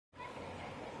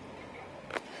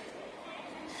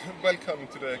Welcome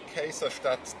to the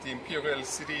Kaiserstadt, the imperial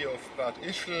city of Bad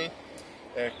Ischl,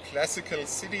 a classical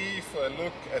city for a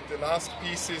look at the last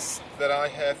pieces that I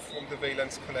have from the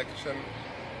Veilance collection,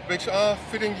 which are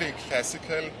fittingly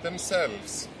classical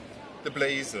themselves, the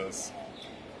blazers.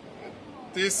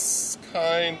 This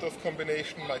kind of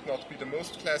combination might not be the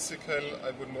most classical.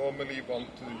 I would normally want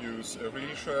to use a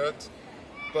real shirt,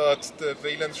 but the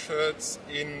Veilance shirts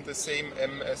in the same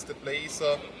M as the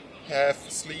blazer have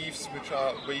sleeves which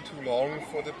are way too long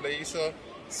for the blazer,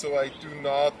 so I do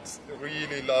not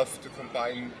really love to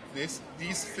combine these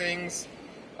things.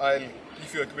 I'll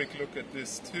give you a quick look at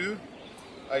this too.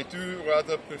 I do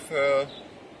rather prefer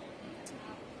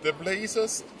the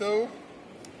blazers though.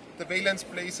 The Veilance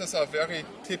blazers are very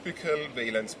typical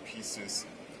Veilance pieces.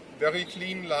 Very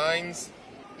clean lines,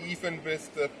 even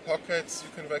with the pockets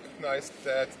you can recognize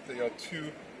that there are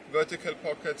two vertical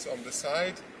pockets on the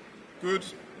side. Good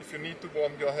if you need to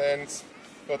warm your hands,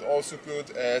 but also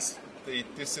good as they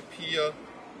disappear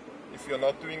if you're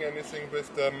not doing anything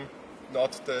with them,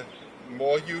 not the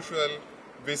more usual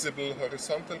visible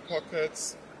horizontal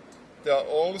pockets. There are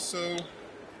also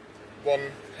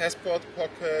one passport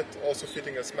pocket, also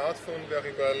fitting a smartphone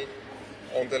very well,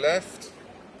 on the left,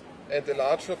 and a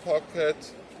larger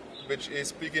pocket which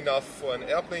is big enough for an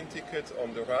airplane ticket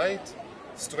on the right.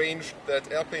 Strange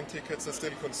that airplane tickets are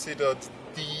still considered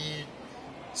the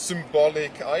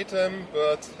symbolic item,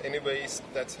 but anyways,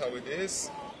 that's how it is.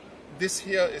 This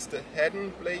here is the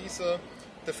Haedn blazer,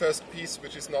 the first piece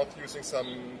which is not using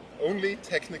some only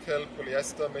technical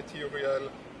polyester material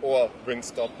or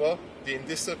windstopper. The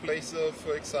Indissa blazer,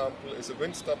 for example, is a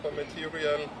windstopper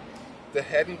material. The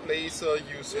Haedn blazer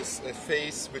uses a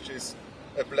face which is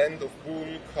a blend of wool,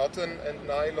 cotton and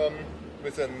nylon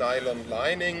with a nylon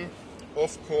lining.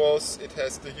 Of course, it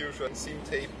has the usual seam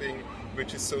taping,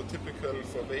 which is so typical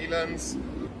for Veilance.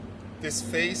 This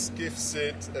face gives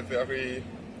it a very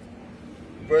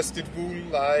worsted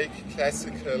wool-like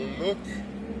classical look.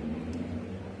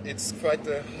 It's quite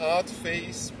a hard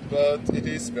face, but it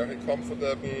is very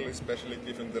comfortable, especially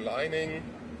given the lining.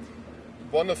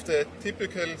 One of the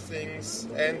typical things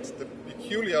and the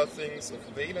peculiar things of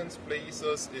Veilance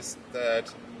blazers is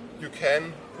that you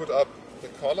can put up the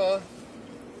collar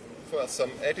for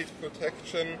some added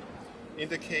protection. In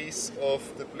the case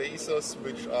of the blazers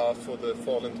which are for the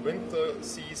fall and winter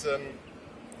season,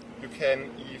 you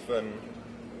can even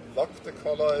lock the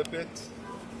collar a bit,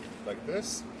 like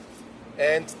this.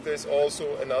 And there's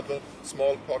also another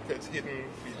small pocket hidden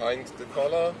behind the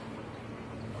collar.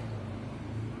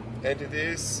 And it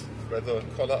is rather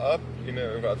collar up in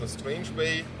a rather strange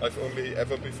way. I've only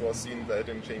ever before seen that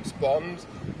in James Bond.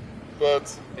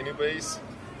 But anyways,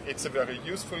 it's a very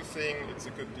useful thing, it's a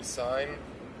good design.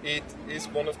 It is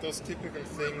one of those typical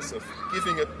things of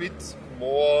giving a bit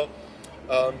more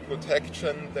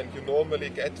protection than you normally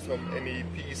get from any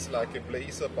piece like a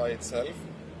blazer by itself,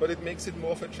 but it makes it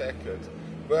more of a jacket.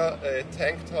 Where a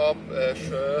tank top, a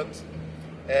shirt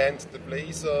and the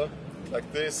blazer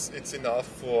like this, it's enough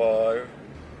for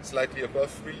slightly above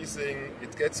freezing.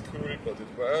 It gets cool, but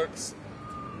it works.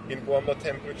 In warmer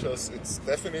temperatures it's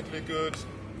definitely good.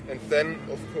 And then,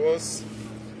 of course,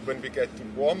 when we get to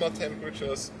warmer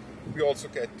temperatures, we also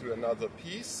get to another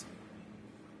piece.